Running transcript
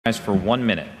For 1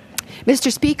 minute.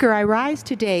 Mr. Speaker, I rise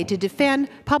today to defend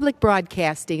public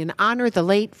broadcasting and honor the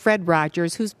late Fred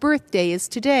Rogers, whose birthday is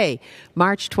today,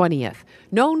 March 20th.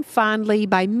 Known fondly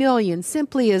by millions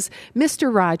simply as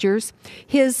Mr. Rogers,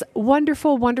 his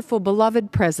wonderful, wonderful,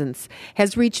 beloved presence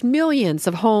has reached millions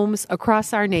of homes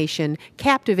across our nation,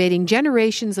 captivating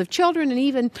generations of children and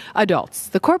even adults.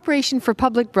 The Corporation for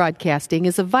Public Broadcasting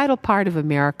is a vital part of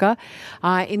America,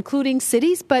 including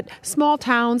cities, but small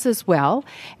towns as well.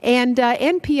 And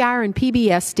NPR and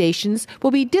PBS stations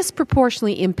will be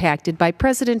disproportionately impacted by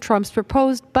President Trump's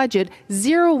proposed budget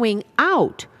zeroing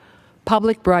out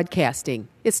public broadcasting.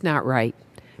 It's not right.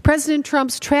 President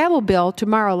Trump's travel bill to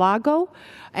Mar-a-Lago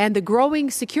and the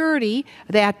growing security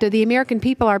that the American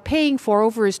people are paying for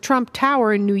over his Trump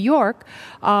Tower in New York,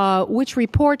 which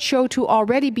reports show to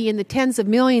already be in the tens of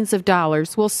millions of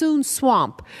dollars, will soon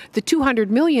swamp the $200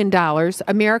 million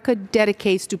America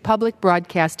dedicates to public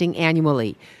broadcasting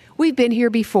annually. We've been here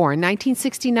before. In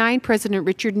 1969, President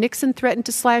Richard Nixon threatened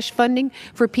to slash funding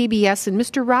for PBS, and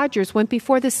Mr. Rogers went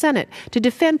before the Senate to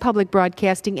defend public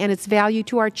broadcasting and its value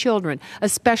to our children,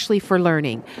 especially for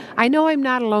learning. I know I'm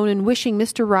not alone in wishing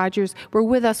Mr. Rogers were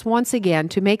with us once again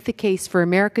to make the case for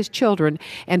America's children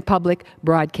and public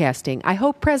broadcasting. I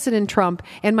hope President Trump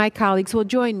and my colleagues will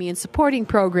join me in supporting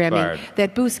programming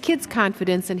that boosts kids'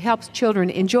 confidence and helps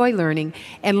children enjoy learning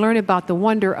and learn about the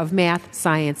wonder of math,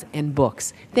 science, and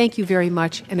books. Thank you very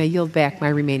much, and I yield back my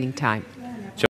remaining time.